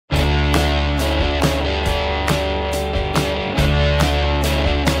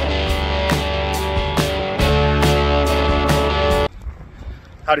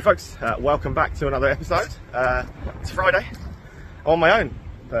Howdy folks, welcome back to another episode. It's Friday, I'm on my own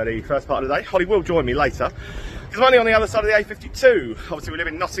for the first part of the day. Holly will join me later, because I'm only on the other side of the A52. Obviously we live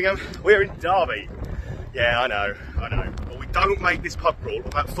in Nottingham, we're in Derby. Yeah, I know, but we don't make this pub crawl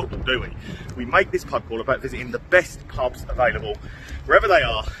about football, do we? We make this pub crawl about visiting the best pubs available, wherever they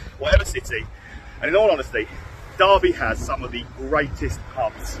are, whatever city, and in all honesty, Derby has some of the greatest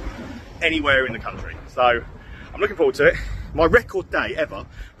pubs anywhere in the country. So, I'm looking forward to it. My record day ever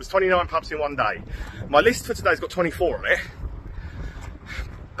was 29 pubs in one day. My list for today's got 24 on it.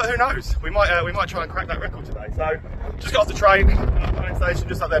 But who knows? We might try and crack that record today. So just got off the train station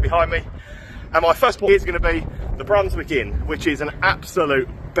just up there behind me. And my first point is going to be the Brunswick Inn, which is an absolute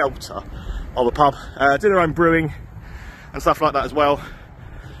belter of a pub. Do their own brewing and stuff like that as well.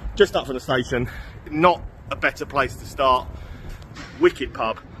 Just up from the station. Not a better place to start. Wicked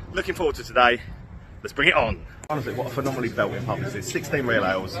pub. Looking forward to today. Let's bring it on. Honestly, what a phenomenally belting pub this is. 16 real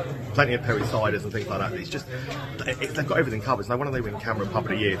ales, plenty of Perry ciders and things like that. It's just, they've got everything covered. So no wonder they win Cameron Pub of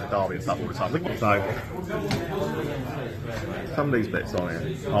the Year for Derby and stuff all the time. So, some of these bits on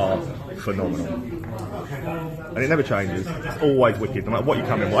here are phenomenal. And it never changes. It's always wicked. No matter what you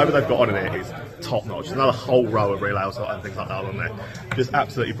come in, whatever they've got on in it is top notch. There's another whole row of real ales and things like that on there. Just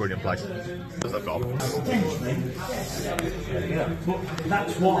absolutely brilliant place. As I've got.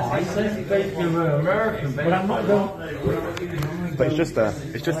 That's why you're American, but I'm not going. But it's just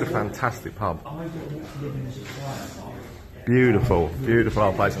a fantastic pub. Beautiful, beautiful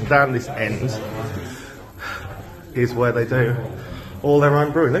old place. And down this end is where they do all their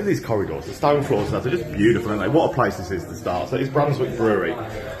own brewing. Look at these corridors, the stone floors and stuff. They're just beautiful, aren't they? What a place this is to start. So it's Brunswick Brewery,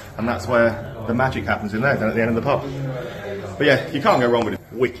 and that's where the magic happens in there, down at the end of the pub. But yeah, you can't go wrong with a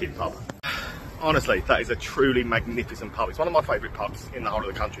wicked pub. Honestly, that is a truly magnificent pub. It's one of my favourite pubs in the whole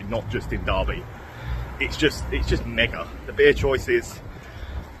of the country, not just in Derby. It's just mega. The beer choices,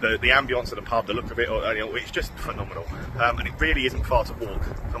 the ambience of the pub, the look of it, it's just phenomenal. And it really isn't far to walk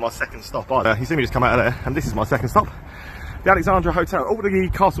from my second stop either. You see me just come out of there, and this is my second stop. The Alexandra Hotel, all the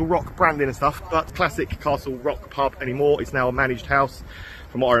Castle Rock branding and stuff, but classic Castle Rock pub anymore. It's now a managed house,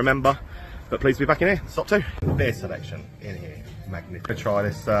 from what I remember. But pleased to be back in here. Stop 2. The beer selection in here, magnificent. Try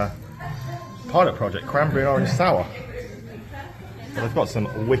this pilot project, cranberry and orange sour. Well, they've got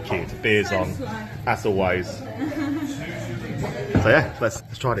some wicked beers on, as always. So yeah, let's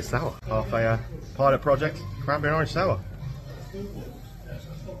try this sour. Half a pilot project, cranberry and orange sour.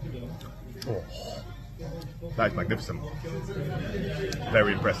 Oh, that is magnificent.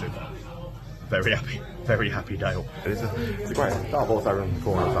 Very impressive. Very happy Dale. It's a great dark horse over in the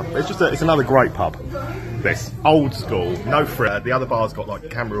corner and stuff. It's another great pub. This old school, no frills. The other bar's got like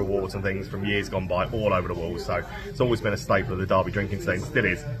camera awards and things from years gone by all over the walls. So it's always been a staple of the Derby drinking scene. Still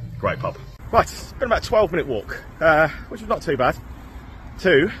is. Great pub. Right, it's been about a 12-minute walk, which is not too bad.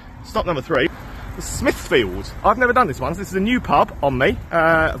 To stop number 3, the Smithfield. I've never done this one. So this is a new pub on me.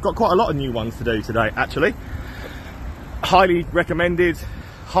 I've got quite a lot of new ones to do today, actually. Highly recommended.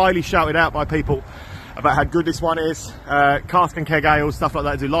 Highly shouted out by people about how good this one is. Cask and keg ales, stuff like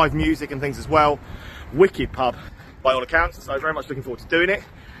that. Do live music and things as well. Wicked pub by all accounts, so very much looking forward to doing it.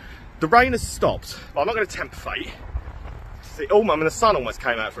 The rain has stopped, but I'm not going to tempt fate. See, the sun almost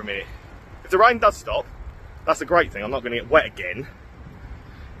came out for a minute. If the rain does stop, that's a great thing. I'm not going to get wet again.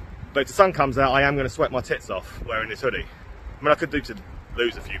 But if the sun comes out, I am going to sweat my tits off wearing this hoodie. I mean, I could do to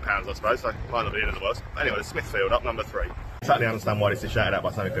lose a few pounds, I suppose, so might not be the end of the world. Anyway, the Smithfield, up number 3. I totally understand why this is shouted out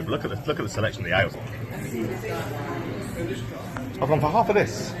by so many people. Look at the selection of the ales. I've gone for half of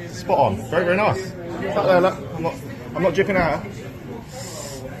this. Spot on. Very, very nice. Up there, look. I'm not jipping out.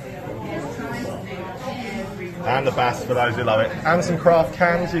 And the Bass for those who love it. And some craft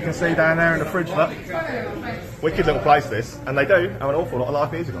cans you can see down there in the fridge, look. Wicked little place this. And they do have an awful lot of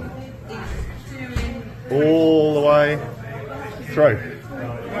live music on. All the way through.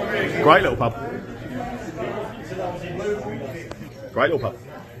 Great little pub. Great little pub.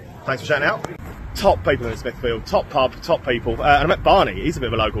 Thanks for shouting out. Top people in Smithfield, top pub, top people. And I met Barney. He's a bit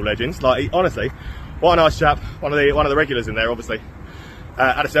of a local legend. Like, honestly, what a nice chap. One of the regulars in there, obviously.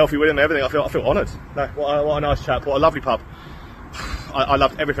 Had a selfie with him and everything. I feel honoured. No, what a nice chap. What a lovely pub. I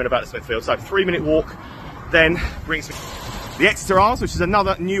loved everything about the Smithfield. So 3-minute walk, then brings me the Exeter Arms, which is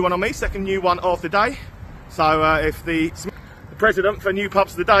another new one on me. Second new one of the day. So if the president for new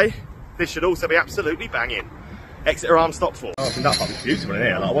pubs of the day, this should also be absolutely banging. Exeter Arms stop for. Oh, that pub is beautiful in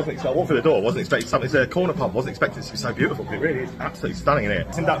here. Like, I walked through the door, wasn't expecting something. It's a corner pub, wasn't expecting it to be so beautiful, but it really is absolutely stunning in here.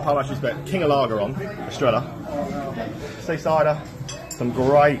 It's in that pub actually spent King of Lager on, Estrella, sea cider, some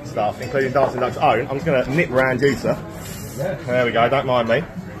great stuff, including Dancing Duck's own. I'm just going to nip round you, sir. There we go, don't mind me.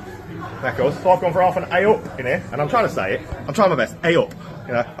 That goes. So I've gone for half an A up in here, and I'm trying to say it. I'm trying my best. A up.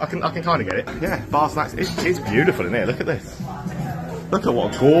 you know, I can kind of get it. Yeah, bar snacks. It's beautiful in here. Look at this. Look at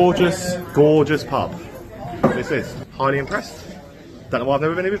what a gorgeous, gorgeous pub this is. Highly impressed. Don't know why I've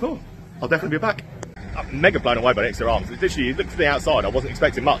never been here before. I'll definitely be back. I'm mega blown away by the extra arms. It's literally, you look to the outside, I wasn't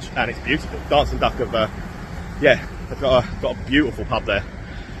expecting much, and it's beautiful. Dancing Duck of, yeah, they've got a beautiful pub there.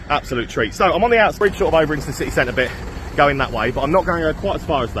 Absolute treat. So I'm on the outskirts, sort of over into the city centre bit, going that way, but I'm not going to go quite as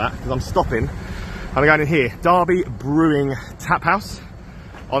far as that, because I'm stopping. I'm going in here, Derby Brewing Tap House,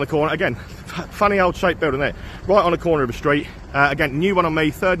 on the corner. Again, funny old shaped building there, right on the corner of the street. Again, new one on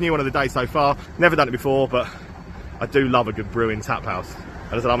me, third new one of the day so far. Never done it before, but I do love a good brewing tap house.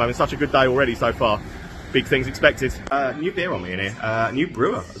 And as I said, I'm having such a good day already so far. Big things expected. New beer on me in here. New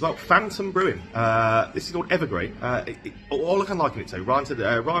brewer as well. Phantom Brewing. This is called Evergreen. All I can liken it to, Ryan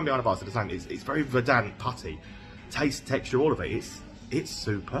behind the bar said the same. It's very verdant, putty, taste, texture, all of it. It's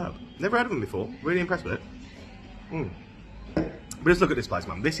superb. Never heard of them before. Really impressed with it. But just look at this place,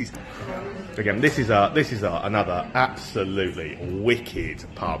 man. This is another absolutely wicked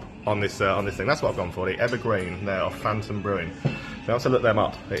pub on this thing. That's what I've gone for. The Evergreen there of Phantom Brewing. So I have to look them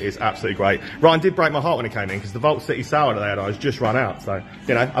up. It is absolutely great. Ryan did break my heart when he came in because the Vault City Sour that they had has just run out. So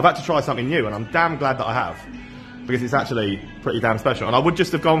you know, I've had to try something new, and I'm damn glad that I have because it's actually pretty damn special. And I would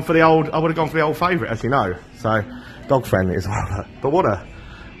just have gone for the old. I would have gone for the old favourite, as you know. So dog friendly as well. But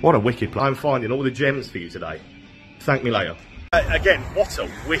what a wicked place. I'm finding all the gems for you today. Thank me later. Again, what a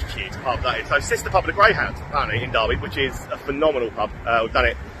wicked pub that is. So, sister pub of the Greyhound, apparently, in Derby, which is a phenomenal pub. We've done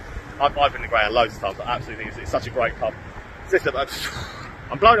it. I've been to the Greyhound loads of times. I absolutely think it's such a great pub. Sister,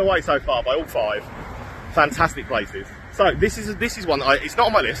 I'm blown away so far by all 5 fantastic places. So, this is one that it's not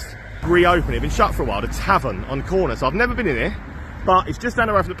on my list. Reopening, it's been shut for a while. The Tavern on Corner. So, I've never been in here, but it's just down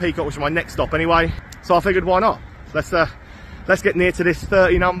the road from the Peacock, which is my next stop anyway. So, I figured, why not? Let's get near to this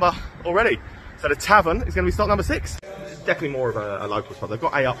 30 number already. So, the Tavern is going to be stop number 6. Definitely more of a local spot. They've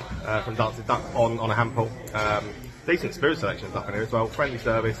got A Up from Dancing Duck on a hand pull. Decent spirit selection stuff in here as well. Friendly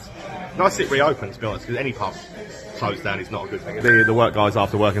service. Nice it reopened, to be honest, because any pub closed down is not a good thing. The work guys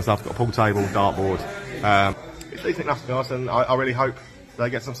after work and stuff got a pool table, dartboard. It's decent enough, to be honest, and I really hope they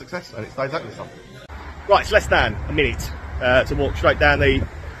get some success and it stays open this time. Right, it's less than a minute to walk straight down the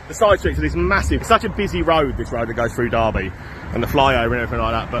side streets of this massive, such a busy road, this road that goes through Derby, and the flyover and everything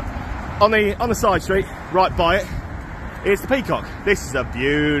like that. But on the side street, right by it, is the Peacock. This is a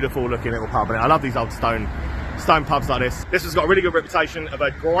beautiful looking little pub, and I love these old stone pubs like this. This has got a really good reputation. I've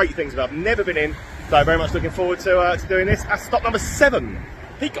heard great things about it. I've never been in, so very much looking forward to doing this. That's stop number 7,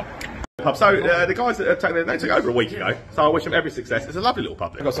 Peacock. Pub. So the guys that they took over a week ago, so I wish them every success. It's a lovely little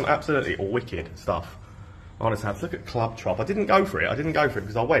pub. They've got some absolutely wicked stuff on its hands. Look at Club Trop. I didn't go for it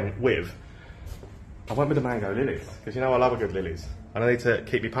because I went with the Mango Lilies, because you know I love a good Lilies, and I need to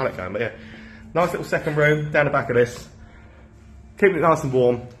keep my palate going. But yeah, nice little second room down the back of this. Keeping it nice and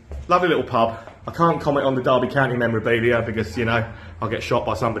warm. Lovely little pub. I can't comment on the Derby County memorabilia because, you know, I'll get shot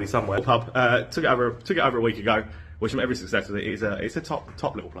by somebody somewhere. Pub took it over a week ago. Wish them every success with it. It's a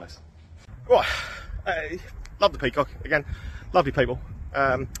top little place. Right, love the Peacock again. Lovely people.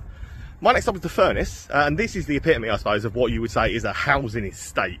 My next stop is the Furnace, and this is the epitome, I suppose, of what you would say is a housing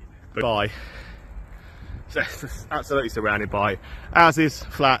estate. But absolutely surrounded by houses,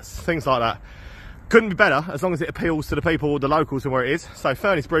 flats, things like that. Couldn't be better, as long as it appeals to the people, the locals, and where it is. So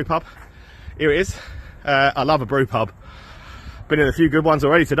Furnace Brew Pub, here it is. I love a brew pub. Been in a few good ones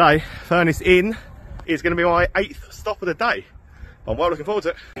already today. Furnace Inn is going to be my 8th stop of the day. I'm well looking forward to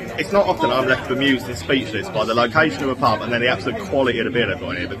it. It's not often I'm left bemused and speechless by the location of a pub and then the absolute quality of the beer they've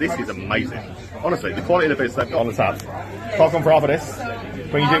got in here, but this is amazing. Honestly, the quality of the beers they've got on the tab. Park on for half of this.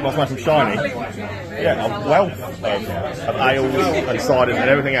 When you drink what's nice and shiny, yeah, a wealth of ales and ciders and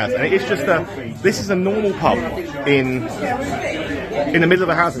everything else. And it's just this is a normal pub in the middle of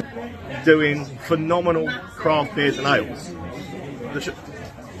a house doing phenomenal craft beers and ales.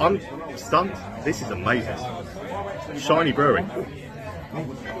 I'm stunned. This is amazing. Shiny Brewery.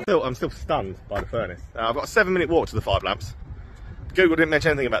 I'm still stunned by the Furnace. I've got a 7-minute walk to the Five Lamps. Google didn't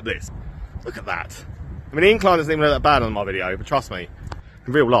mention anything about this. Look at that. I mean, the incline doesn't even look that bad on my video, but trust me,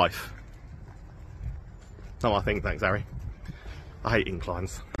 in real life, not my thing, thanks, Harry. I hate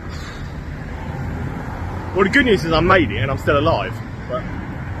inclines. Well, the good news is I made it and I'm still alive. But,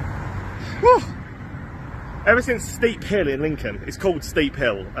 whew. Ever since Steep Hill in Lincoln, it's called Steep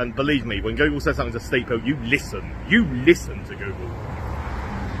Hill, and believe me, when Google says something's a steep hill, you listen to Google.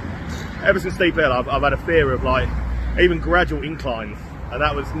 Ever since Steep Hill, I've had a fear of like even gradual inclines, and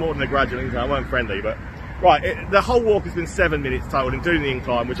that was more than a gradual incline. I weren't friendly, but right, the whole walk has been 7 minutes total, including the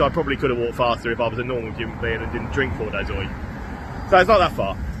incline, which I probably could have walked faster if I was a normal human being and didn't drink 4 days a week. So it's not that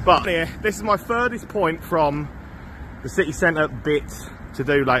far. But yeah, this is my furthest point from the city centre bit to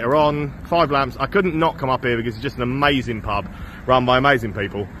do later on. Five Lamps. I couldn't not come up here because it's just an amazing pub run by amazing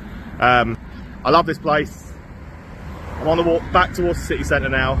people. I love this place. I'm on the walk back towards the city centre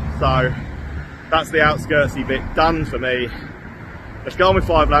now, so that's the outskirtsy bit done for me. Let's go on with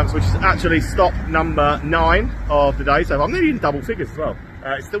Five Lamps, which is actually stop number 9 of the day, so I'm nearly in double figures as well.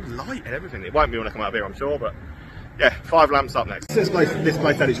 It's still light and everything. It won't be when I come out of here, I'm sure, but yeah, Five Lamps up next. This place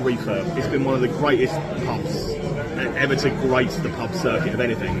had its refurb. It's been one of the greatest pubs ever to grace the pub circuit of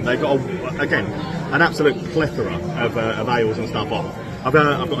anything. They've got, again, an absolute plethora of ales and stuff on. I've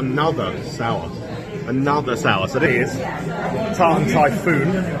got another sour. So this is Tartan Typhoon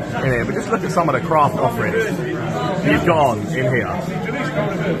in here, but just look at some of the craft offerings you've got on in here.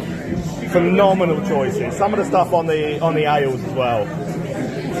 Phenomenal choices. Some of the stuff on the ales as well.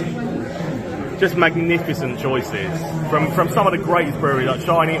 Just magnificent choices from some of the greatest breweries like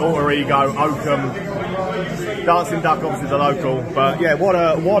Shiny, Alter Ego, Oakham, Dancing Duck, obviously the local. But yeah, what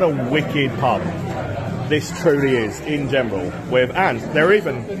a wicked pub this truly is in general. And there's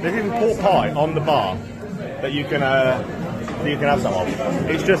even pork pie on the bar that you can have some of.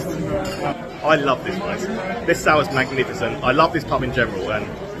 It's just, I love this place. This sour's magnificent. I love this pub in general, and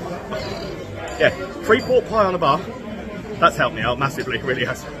yeah, free pork pie on the bar. That's helped me out massively, it really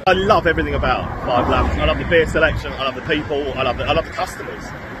has. I love everything about Five Lamps. I love the beer selection, I love the people, I love the customers.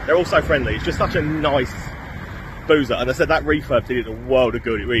 They're all so friendly. It's just such a nice boozer, and I said that refurb did it a world of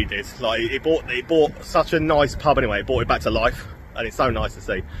good. It really did. Like it brought such a nice pub anyway. It brought it back to life, and it's so nice to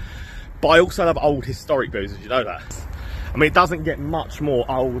see. But I also love old historic boozers. You know that. I mean, it doesn't get much more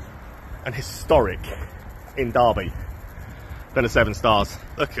old and historic in Derby than a Seven Stars.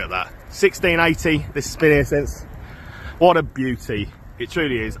 Look at that. 1680. This has been here since. What a beauty. It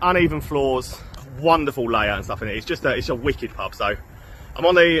truly is. Uneven floors, wonderful layout and stuff in it. It's a wicked pub. So I'm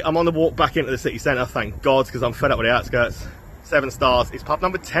on the walk back into the city centre, thank God, because I'm fed up with the outskirts. Seven Stars. It's pub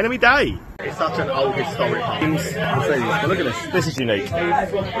number 10 of my day. It's such an old historic pub. Look at this. This is unique.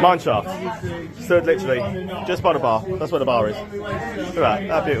 Mineshaft. Stood literally just by the bar. That's where the bar is. Look at that.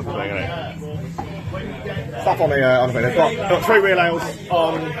 That beautiful thing, isn't it? Stuff on the thing. They've got 3 real ales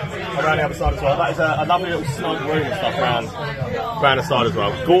on around the other side as well. That is a lovely little snug room and stuff around the side as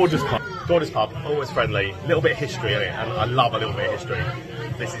well. Gorgeous pub. Gorgeous pub. Always friendly. A little bit of history in it, and I love a little bit of history.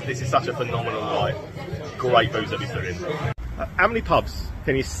 This is such a phenomenal night. Great booze that we stood in. How many pubs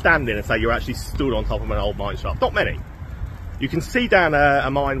can you stand in and say you're actually stood on top of an old mine shaft? Not many. You can see down a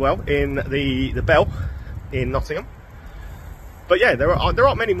mine well in the Bell in Nottingham. But yeah, there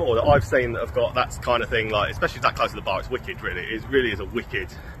aren't many more that I've seen that have got that kind of thing, like especially that close to the bar. It's wicked, really. It really is a wicked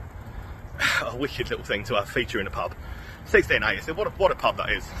little thing to have feature in a pub. 1680. So what a pub that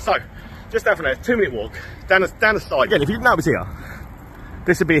is. So just down from there, 2-minute walk down the side. Again, if you didn't know it was here,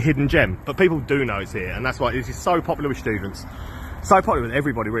 this would be a hidden gem. But people do know it's here, and that's why this is so popular with students, so popular with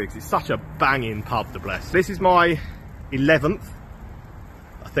everybody really, because it's such a banging pub to bless. This is my 11th,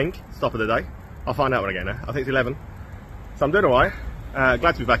 I think, stop of the day. I'll find out when I get there. I think it's 11. So I'm doing alright.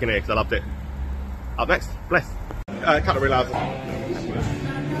 Glad to be back in here because I loved it. Up next, bless. Couple of real ales.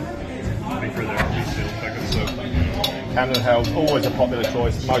 Camden Hells, always a popular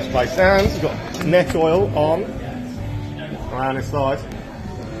choice, most places. And we've got neck oil on around this side.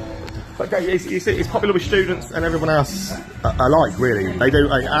 But okay, it's popular with students and everyone else alike, really. They do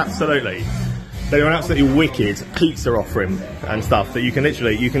absolutely. They do an absolutely wicked pizza offering and stuff that you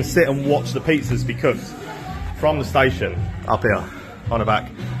can sit and watch the pizzas be cooked from the station up here on the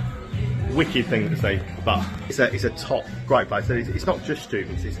back. Wicked thing to see, but it's a top great place. It's not just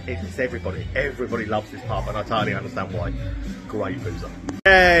students, it's everybody. Everybody loves this pub, and I totally understand why. Great boozer.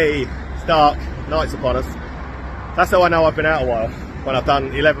 Hey, it's dark, night's upon us. That's how I know I've been out a while. When I've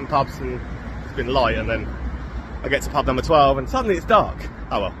done 11 pubs and it's been light, and then I get to pub number 12 and suddenly it's dark.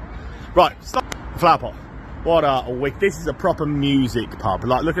 Oh well. Right, stop. Flower Pot. What a week. This is a proper music pub.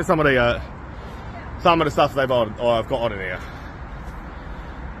 Like, look at some of the stuff they've on, or I've got on in here.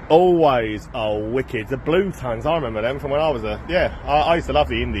 Always wicked. The Blue Tones, I remember them from when I was a, yeah, I used to love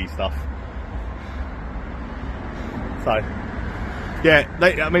the indie stuff. So, yeah,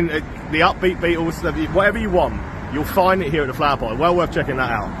 I mean, the upbeat Beatles, whatever you want, you'll find it here at the Flower Pot. Well worth checking that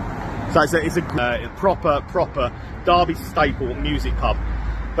out. So it's a proper Derby staple music pub.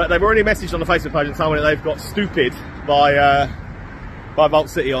 But they've already messaged on the Facebook page and told me that they've got Stupid by Vault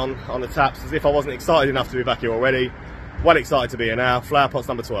City on the taps, as if I wasn't excited enough to be back here already. Well excited to be here now. Flower Pot's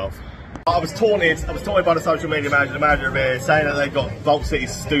number 12. I was taunted by the social media manager, the manager of here, saying that they've got Vault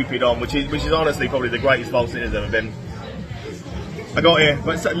City's Stupid on, which is honestly probably the greatest Vault City there's ever been. I got here,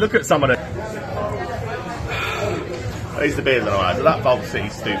 but look at some of the... These are the beers that I had. So that Vault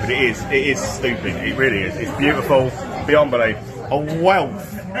City's Stupid. It is stupid. It really is. It's beautiful, beyond belief. a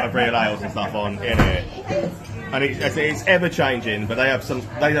wealth of real ales and stuff on in here, and it's ever changing. But they have some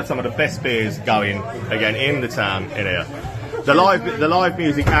of the best beers going again in the town in here. The live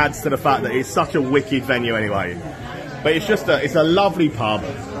music adds to the fact that it's such a wicked venue anyway. But it's just it's a lovely pub,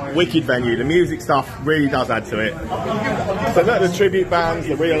 wicked venue. The music stuff really does add to it. So look, the tribute bands,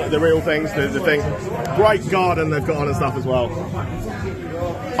 the real things, the thing. Great garden they've got on and stuff as well.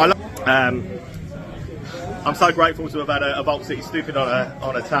 I'm so grateful to have had a Vault City Stupid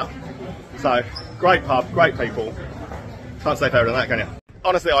on a tap. So great pub, great people. Can't say fairer than that, can you?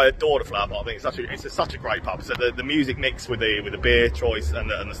 Honestly, I adore the Flower Pot. I think it's such a great pub. So the music mix with the beer choice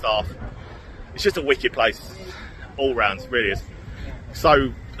and the staff, it's just a wicked place all round. Really is.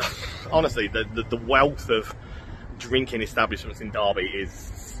 So honestly, the wealth of drinking establishments in Derby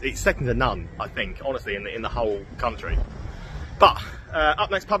it's second to none. I think honestly in the whole country. But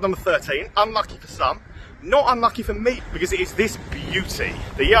up next, pub number 13. Unlucky for some, not unlucky for me, because it is this beauty,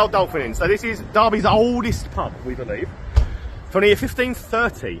 the Yale Dolphin Inn. So this is Derby's oldest pub, we believe. From the year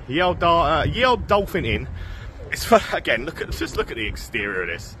 1530, Yale Dolphin Inn. It's again, just look at the exterior of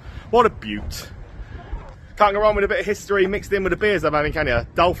this. What a beaut! Can't go wrong with a bit of history mixed in with the beers I'm having, can you?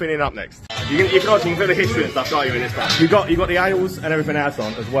 Dolphin Inn up next. You can feel the history and stuff, can't you, in this pub? You got the ales and everything else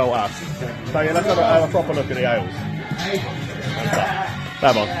on as well as. So yeah, let's have a proper look at the ales.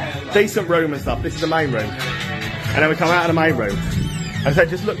 Come on, decent room and stuff. This is the main room, and then we come out of the main room. And so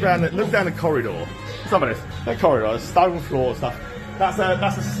just look down the corridor. Some of this, that corridor, stone floor stuff. That's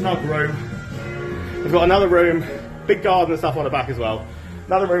a snug room. We've got another room, big garden and stuff on the back as well.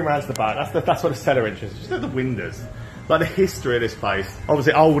 Another room round to the back. That's where the cellar entrance is. Just look at the windows. Like the history of this place.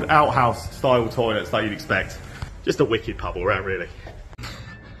 Obviously old outhouse style toilets like you'd expect. Just a wicked pub all around, really.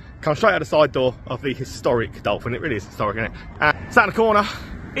 Come straight out the side door of the historic Dolphin. It really is historic, isn't it? Sat in the corner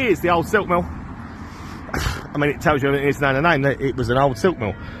is the old silk mill. I mean, it tells you it's now the name that it was an old silk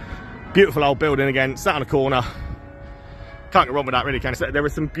mill. Beautiful old building again, sat on a corner. Can't go wrong with that, really, can you? There are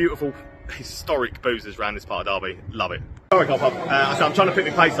some beautiful historic boozers around this part of Derby. Love it. Sorry, pub. I'm trying to pick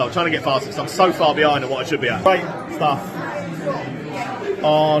my pace up, I'm trying to get faster because I'm so far behind on what I should be at. Great stuff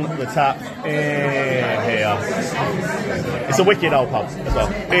on the tap in here. It's a wicked old pub as well.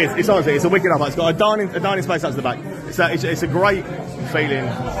 It's honestly, it's a wicked old pub. It's got a dining space up to the back. It's a great feeling.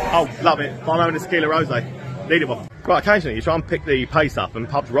 Oh, love it. I'm having a tequila rosé. Need it one. Right, occasionally you try and pick the pace up and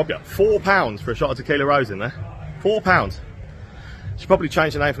pubs rob you. £4 for a shot of tequila rose in there. £4. Should probably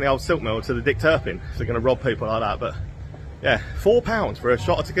change the name from the old Silk Mill to the Dick Turpin if they're going to rob people like that. But yeah, £4 for a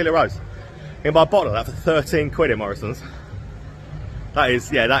shot of tequila rose. You can buy a bottle of that for 13 quid in Morrison's. That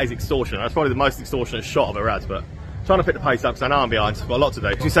is extortion. That's probably the most extortionate shot I've ever had. But trying to pick the pace up because I know I'm behind. I've got a lot to do.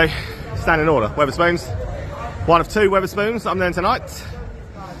 As you say, stand in order. Wetherspoons. One of two Wetherspoons I'm doing tonight.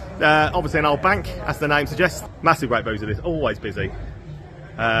 Obviously an old bank, as the name suggests. Massive great boozer, it's always busy.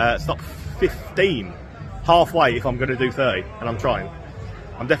 Stop 15, halfway if I'm going to do 30, and I'm trying.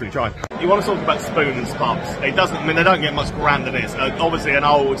 I'm definitely trying. You want to talk about spoons pubs? It doesn't. I mean, they don't get much grander than this. Obviously an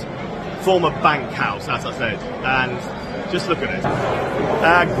old former bank house, as I said, and just look at it.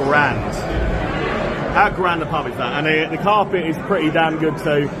 How grand the pub is that? And the carpet is pretty damn good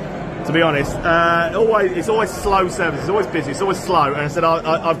too. To be honest, it's always slow service. It's always busy. It's always slow. And I said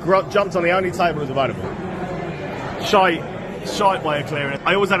I've jumped on the only table that's available. Shite way of clearing it.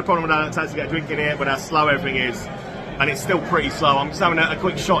 I always had a problem with that to get a drink in here, but how slow everything is, and it's still pretty slow. I'm just having a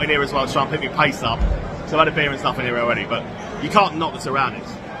quick shot in here as well to try and pick my pace up. So I've had a beer and stuff in here already, but you can't knock the surroundings.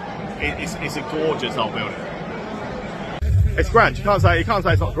 It's a gorgeous old building. It's grand. You can't say it's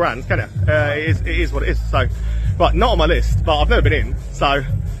not grand, can you? It is what it is. So, right, not on my list, but I've never been in, so.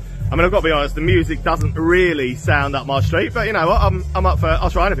 I mean, I've got to be honest, the music doesn't really sound up my street, but you know what, I'm up for, I'll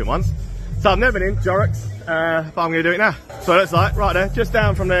try anything once. So I've never been in Jorrocks, but I'm going to do it now. So that's like, right there, just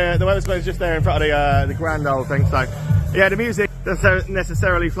down from the Wetherspoons, just there in front of the grand old thing. So yeah, the music doesn't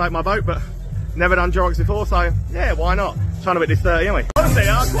necessarily float my boat, but never done Jorrocks before, so yeah, why not? Trying to beat this 30 anyway. Honestly,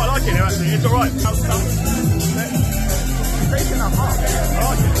 I quite like it here actually, it's alright. Decent enough pub, I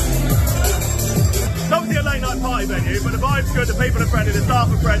like it. It's obviously a late night party venue, but the vibe's good, the people are friendly, the staff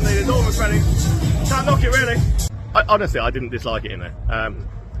are friendly, the dorm are friendly. Can't knock it really. Honestly, I didn't dislike it in there. And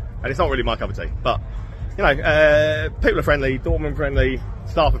it's not really my cup of tea, but you know, people are friendly, doorman friendly,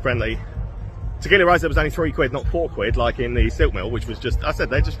 staff are friendly. Tequila Rose was only 3 quid, not 4 quid, like in the Silk Mill, which was just, I said,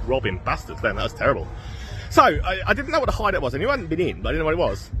 they're just robbing bastards then, that was terrible. So, I didn't know what the hideout was, and you hadn't been in, but I didn't know what it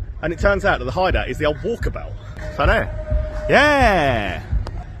was. And it turns out that the hideout is the old Walkabout. So there. Yeah!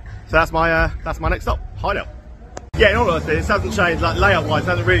 So that's my next stop, hideout. Yeah, in all honesty, this hasn't changed, like layout-wise,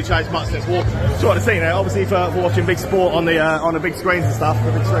 hasn't really changed much since walking. So what I've seen there, obviously for watching big sport on the big screens and stuff,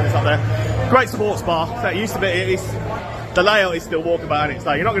 the big screens up there. Great sports bar. So it used to be, The layout is still walkabout in it,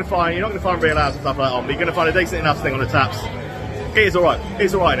 so you're not going to find real hours and stuff like that on, but you're going to find a decent enough thing on the taps. It is alright.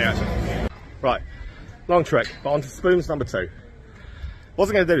 It's alright now, actually. Right, long trek, but on to spoons number 2.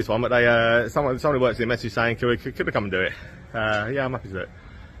 Wasn't going to do this one, but they someone who works in the message saying could we come and do it. Yeah, I'm happy to do it.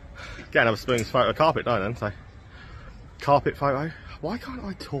 Get another spoons photo carpet, don't I then? So carpet photo. Why can't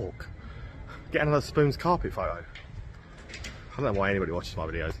I talk? Get another spoons carpet photo. I don't know why anybody watches my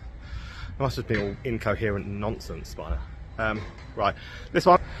videos. It must have been all incoherent nonsense by now. Right, this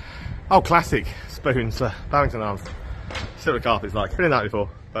one. Oh, classic spoons, Barrington Arms. See what the carpet's like. Been in that before,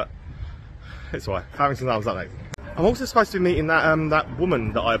 but it's alright. Barrington Arms up next. I'm also supposed to be meeting that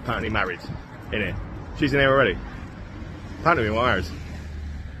woman that I apparently married in here. She's in here already. Apparently we were married.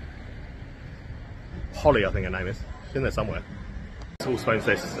 Holly, I think her name is. She's in there somewhere. All spoons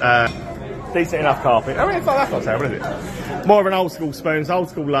this. Decent enough carpet. I mean, that's not terrible, is it? More of an old school spoons, old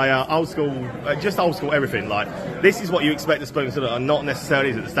school layout, old school, just old school everything. Like, this is what you expect the spoons to look, and not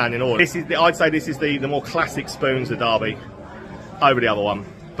necessarily at the standing order. This is, I'd say, this is the more classic spoons of Derby over the other one.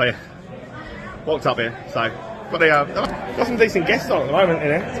 But yeah, walked up here, so got some decent guests on at the moment in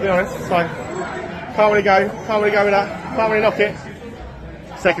here, to be honest. So can't really go with that. Can't really knock it.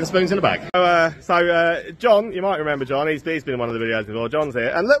 Second spoons in the bag. So John, you might remember John, he's been in one of the videos before. John's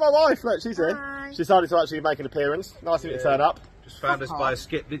here. And look, my wife, look, she's here. Hi. She decided to actually make an appearance. Nice of you to turn up. Just found us by a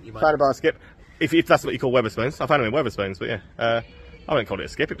skip, didn't you, mate? Found it by a skip. If that's what you call Weatherspoons. I found them in Weatherspoons, but yeah. I wouldn't call it a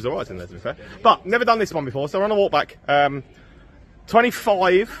skip, it was alright in there, to be fair. But, never done this one before, so we're on a walk back.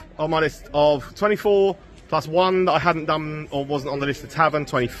 25 on my list of 24 plus one that I hadn't done or wasn't on the list of tavern,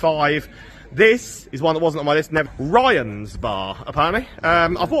 25. This is one that wasn't on my list, never. Ryan's Bar, apparently.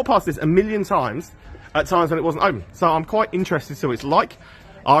 I've walked past this a million times, at times when it wasn't open. So I'm quite interested to see what it's like.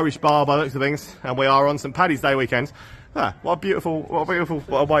 Irish bar by the looks of things, and we are on St Paddy's Day weekend. Ah, what a beautiful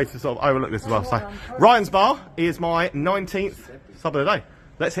way to sort of overlook this as well. So, Ryan's Bar is my 19th sub of the day.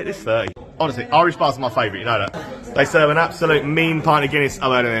 Let's hit this 30. Honestly, Irish bars are my favourite, you know that. They serve an absolute mean pint of Guinness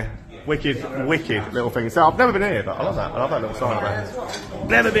over there. Wicked little thing. So I've never been here, but I love that. I love that little sign up there.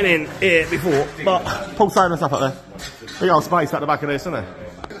 Never been in here before, but Paul saying stuff up there. Big old space at the back of this, isn't there?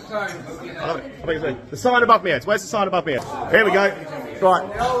 I love it. I think it's the sign above me head. Where's the sign above me head? Here we go.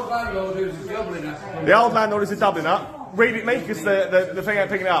 Right. The old landlord is a Dubliner. The old landlord is a Dubliner. Read it me, because the thing ain't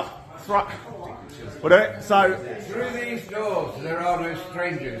picking it up. That's right. We'll do it. So, Through these doors, there are no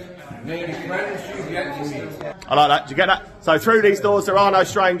strangers. Merely friends you get to meet. I like that. Do you get that? So, through these doors, there are no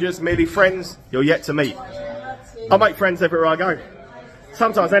strangers, merely friends you're yet to meet. I make friends everywhere I go.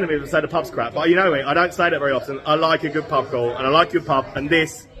 Sometimes enemies will say the pub's crap, but you know me, I don't say that very often. I like a good pub crawl, and I like a good pub, and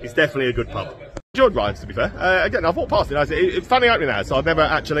this is definitely a good pub. Enjoyed Ryan's, to be fair. Again, I've walked past it. It's funny opening now, so I've never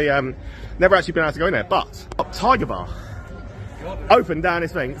actually been able to go in there. But Tiger Bar, open down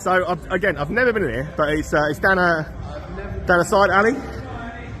this thing. So I've never been in here, but it's down a side alley.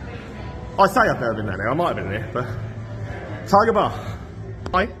 I say I've never been down here. I might have been in here, but Tiger Bar.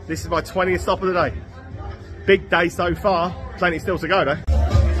 Hi, this is my 20th stop of the day. Big day so far. Plenty still to go though.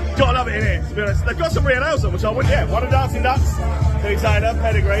 Gotta love it in here, to be honest. They've got some real ales on, which I wouldn't. Yeah, one of Dancing Ducks, Billy Taylor,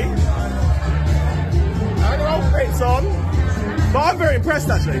 Pedigree. And the old bits on. But I'm very impressed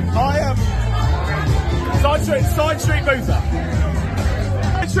actually. I am Side Street Boozer.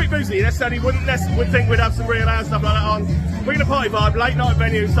 Side Street Boozer, you necessarily would think we'd have some real ales stuff like that on. We're gonna party vibe, late night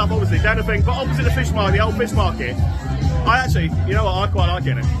venue and stuff obviously, down the thing, but opposite the fish market, the old fish market. I actually, you know what, I quite like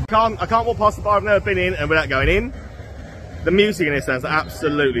it. I can't walk past the bar I've never been in and without going in. The music in this sounds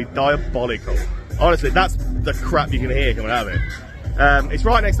absolutely diabolical. Honestly, that's the crap you can hear coming out of it. It's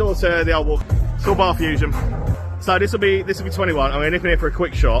right next door to the old walk. It's called Bar Fusion. So this will be 21. I'm gonna nip in here for a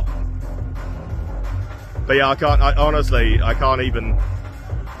quick shot. But yeah, I can't even.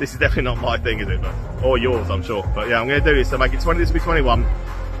 This is definitely not my thing, is it? Or yours, I'm sure. But yeah, I'm gonna do this. So make it 20. This will be 21.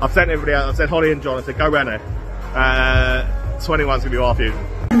 I've sent everybody out. I've said Holly and John. I said go round there. 21's gonna be Bar Fusion.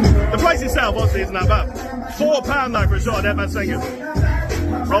 The place itself obviously isn't that bad. £4 though for a shot of Dead Man's Fingers.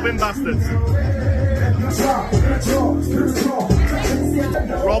 Robbing bastards.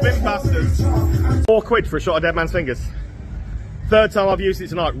 Robbing bastards. £4 for a shot of Dead Man's Fingers. Third time I've used it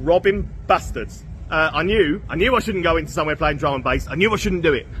tonight. Robbing bastards. I knew I shouldn't go into somewhere playing drum and bass. I knew I shouldn't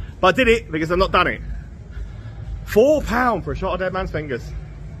do it. But I did it because I've not done it. £4 for a shot of Dead Man's Fingers.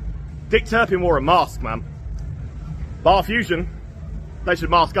 Dick Turpin wore a mask, man. Bar Fusion. They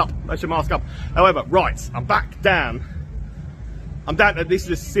should mask up. They should mask up. However, right, I'm back down. I'm down to, this is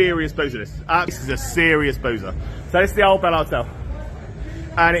a serious boozer, this is a serious boozer. So this is the Old Bell Hotel.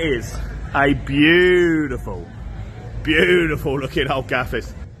 And it is a beautiful, beautiful looking old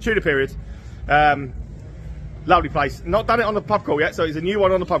gaffis. Tudor period. Lovely place. Not done it on the pub crawl yet, so it's a new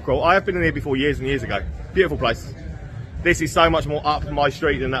one on the pub crawl. I have been in here before years and years ago. Beautiful place. This is so much more up my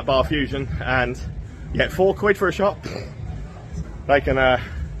street than that Bar Fusion, and yeah, £4 for a shot. They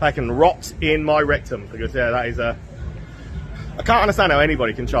can rot in my rectum, because yeah, that is a. I can't understand how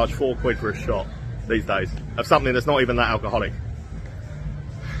anybody can charge £4 for a shot these days of something that's not even that alcoholic.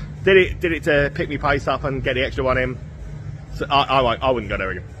 Did it to pick me pace up and get the extra one in. So I wouldn't go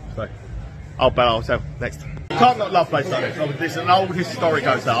there again. So I'll bet I'll sell next. Can't not love place like this. This is an old historic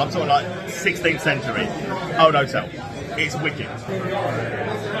hotel. I'm talking like 16th century old hotel. It's wicked.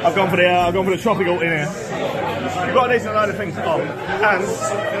 I've gone for the tropical in here. You've got a decent load of things on, and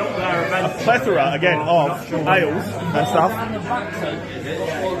a plethora again of ales and stuff.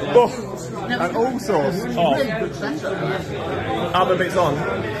 Oh, and all sorts of other bits on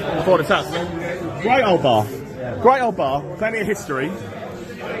before the taps. Great old bar. Great old bar. Plenty of history.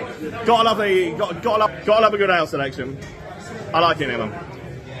 Gotta love a good ale selection. I like it here, man.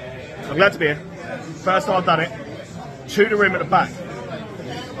 I'm glad to be here. First time I've done it. Tudor room at the back.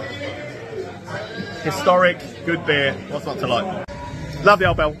 Historic, good beer. What's not to like? Love the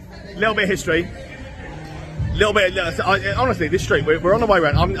old bell. Little bit of history. Little bit. Honestly, this street, we're on the way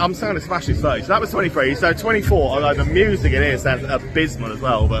around. I'm saying to smash this 30. So that was 23. So 24. Although the music in here sounds abysmal as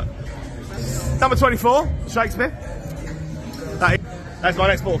well. But number 24, Shakespeare. That's my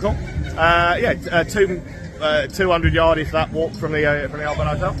next port call. Yeah, 200 yard if that walk from the Albert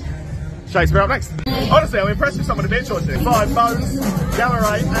Hotel. Shakespeare up next. Honestly, I'm impressed with some of the beer choices. 5 Bones, Gamma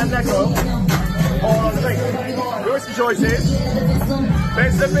Ray, and Neck Oil. All on the thing. The whiskey choices.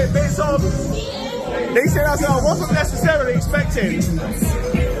 Bits of. These things I wasn't necessarily expecting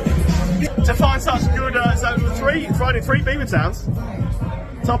to find such good. So finding 3 Beaver Towns.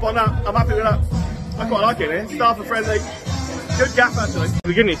 Top on that. I'm happy with that. I quite like it here. Staff are friendly. Good gap actually.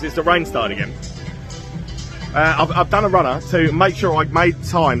 The good news is the rain started again. I've done a runner to make sure I made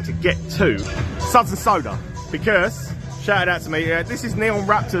time to get to Suds and Soda, because, shouted out to me, this is Neon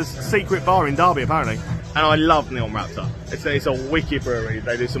Raptor's secret bar in Derby apparently, and I love Neon Raptor. It's a wicked brewery,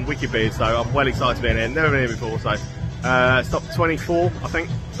 they do some wicked beers, so I'm well excited to be in here, never been here before, so stop 24 I think,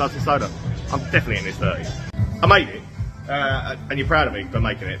 Suds and Soda. I'm definitely in this 30. I made it, and you're proud of me for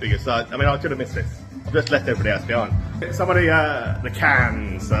making it, because I mean I could have missed this. I've just left everybody else behind. Some of the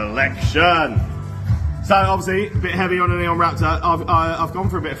can selection. So obviously a bit heavy on the Neon Raptor. I've gone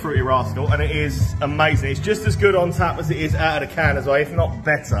for a bit of Fruity Rascal, and it is amazing. It's just as good on tap as it is out of the can as well, if not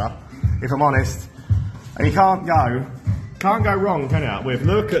better, if I'm honest. And you can't go wrong, can you? With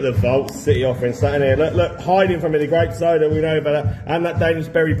look at the Vault City offering sat in here. Look, hiding from me the grape soda, we know about that, and that Danish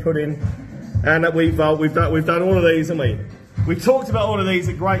berry pudding, and that we've done all of these, haven't we? We've talked about all of these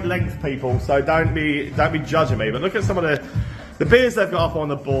at great length, people. So don't be judging me. But look at some of the beers they've got up on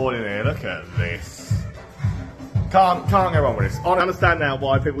the board in here. Look at this. Can't go wrong with this. I understand now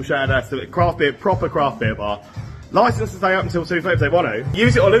why people shout at us. Craft beer, proper craft beer bar. Licenses stay up until 2:30 if they want to.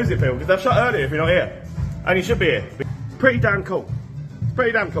 Use it or lose it, people, because they've shut earlier if you're not here. And you should be here. Pretty damn cool. It's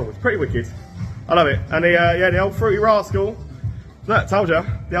pretty damn cool. It's pretty wicked. I love it. And the old Fruity Rascal. Look, told you.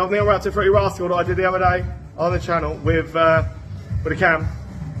 The old Neon Raptor Fruity Rascal that I did the other day on the channel with a can.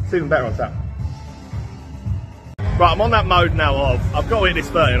 It's even better on tap. Right, I'm on that mode now of I've got to hit this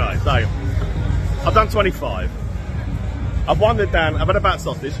 39. So I've done 25. I've wandered down. I've had a bat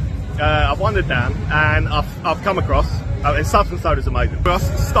sausage. I've wandered down, and I've come across. And Suds and Soda's amazing.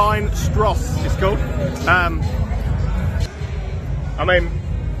 Stein Stross it's called. I mean,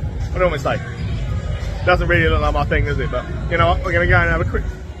 what do you want me to say? Doesn't really look like my thing, does it? But you know what? We're going to go and have a quick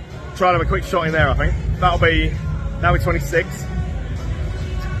try and have a quick shot in there. I think that'll be 26,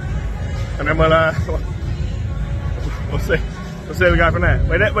 and then we'll see. We'll see where we go from there.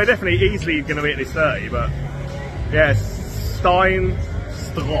 We're definitely easily going to be at this 30, but yeah, Stein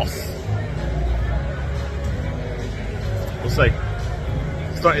Stross. We'll see.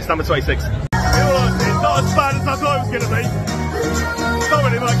 It's number 26. It's not as bad as I thought it was going to be.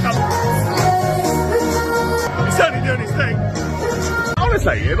 Somebody might come. He's certainly doing his thing.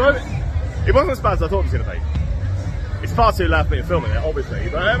 Honestly, it wasn't as bad as I thought it was going to be. It's far too loud for me to film it, obviously,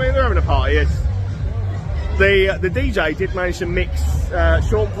 but I mean, they're having a party. The DJ did manage to mix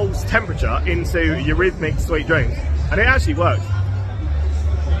Sean Paul's Temperature into Eurythmics Sweet Dreams, and it actually worked.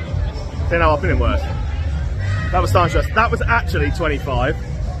 You know, I've been in worse. That was Stein Stross. That was actually 25.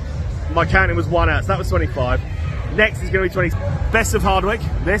 My counting was 1 out, so that was 25. Next is going to be 20. Best of Hardwick.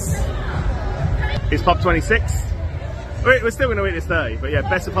 This is pub 26. We're still going to hit this 30, but yeah,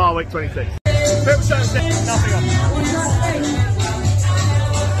 Best of Hardwick 26. People showing nothing on.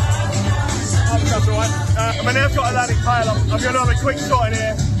 That's all right. I mean, I've got Atlantic Pale. I'm going to have a quick shot in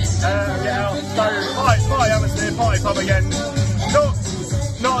here. Get out. So, party atmosphere, party pub again.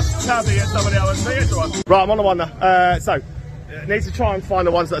 Not Can't be at some of the others, but it's alright. Right, I'm on the one now. Need to try and find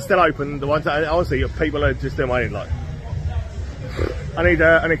the ones that are still open, the ones that honestly people are just doing my head like.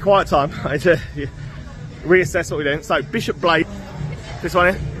 I need quiet time. I need to reassess what we're doing. So Bishop Blade, this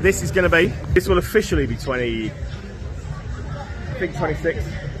one here, this will officially be 20, I think 26,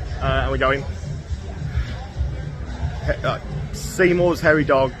 and we're going. Seymour's Hairy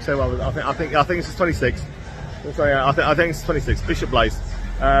Dog, I think this is 26. Sorry, I think it's 26. Bishop Blaze,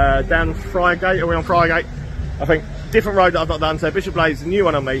 down Friargate. Are we on Friargate? I think different road that I've not done. So Bishop Blaze, a new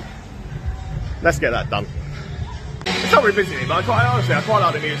one on me. Let's get that done. It's not revisiting, but honestly, I quite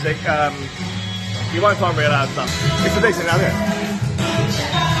like the music. You won't find real loud stuff. It's a decent enough,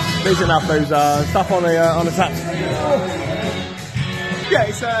 yeah. Decent enough. There's stuff on the taps. Yeah,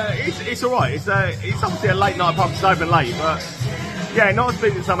 it's all right. It's obviously a late night pub. It's open late, but yeah, not as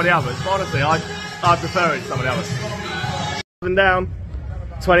busy as some of the others. But honestly, I prefer it to some of the others. And down,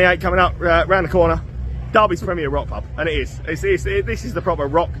 28 coming up round the corner. Derby's premier rock pub, and it is. This is the proper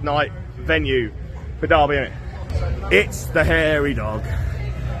rock night venue for Derby, isn't it? It's the Hairy Dog.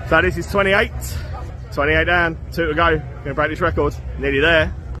 So this is 28 down, 2 to go. Gonna break this record. Nearly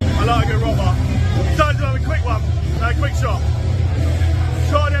there. I like a good rock bar. Decided to have a quick one, a quick shot.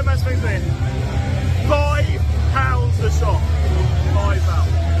 Try them best things in. £5 a shot.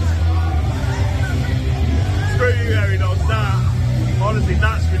 £5. Screw you, Hairy Dog. Nah, honestly,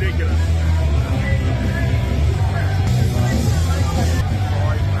 that's ridiculous.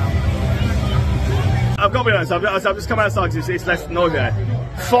 I've got to be honest, I've just come outside because it's less noisy there.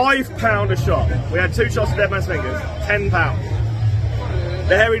 £5 a shot. We had 2 shots of Dead Man's Fingers, £10.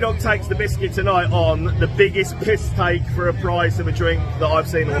 The Hairy Dog takes the biscuit tonight on the biggest piss take for a price of a drink that I've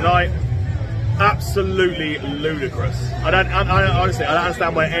seen all night. Absolutely ludicrous. Honestly, I don't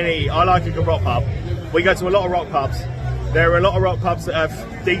understand where I like a good rock pub. We go to a lot of rock pubs. There are a lot of rock pubs that have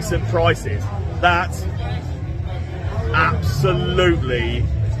decent prices. That's absolutely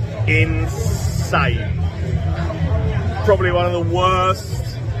insane. Probably one of the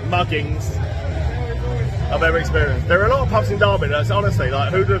worst muggings I've ever experienced. There are a lot of pubs in Derby that's honestly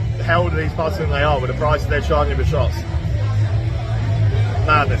like, who the hell do these pubs think they are with the prices they're charging for shots?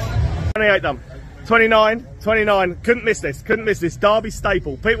 Madness. 28 done. 29, couldn't miss this, Derby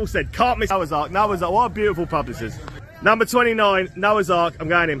staple. People said, can't miss Noah's Ark, what a beautiful pub this is. Number 29, Noah's Ark, I'm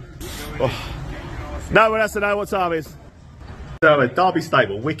going in. Oh. No one has to know what time it is. Derby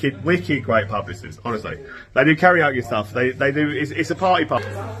staple, wicked great pub this is, honestly. They do karaoke stuff, they do, it's a party pub.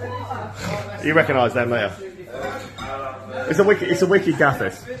 You recognise them, don't you? It's a wicked gaff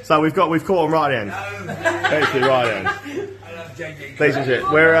this. So we've caught them right at the end. Basically right at the end. Decent shit.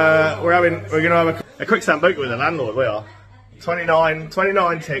 We're gonna have a quick sambuca with the landlord, we are. 29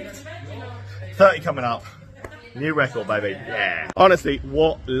 ticked. 30 coming up. New record, baby. Yeah. Honestly,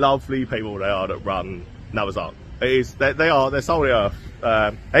 what lovely people they are that run Noah's Ark. They're soul of the earth.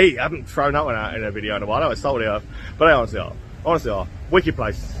 Hey, I haven't thrown that one out in a video in a while. I know it's soul of the earth, but they honestly are. Wicked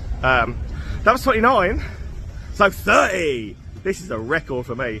place. That was 29. So 30. This is a record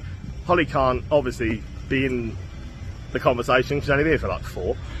for me. Holly can't obviously be in the conversation. She's only been here for like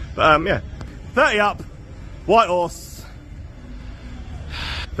 4. But yeah, 30 up. White Horse.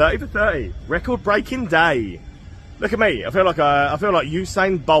 30 for 30. Record breaking day. Look at me. I feel like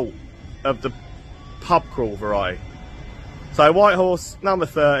Usain Bolt of the pub crawl variety. So White Horse, number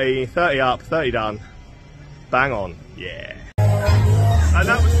 30, 30 up, 30 done. Bang on. Yeah. And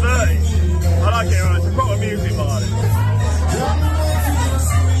that was 30. I like it, right? It's a proper music bar.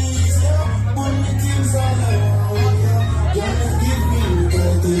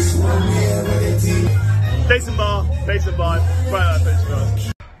 Decent bar, decent vibe. Right,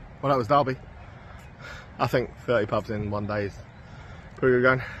 well, that was Derby. I think 30 pubs in one day is pretty good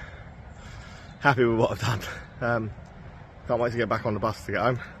going. Happy with what I've done. Can't wait to get back on the bus to get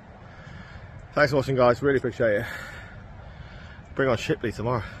home. Thanks for watching, guys. Really appreciate it. Bring on Shipley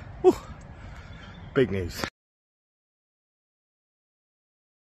tomorrow. Woo. Big news.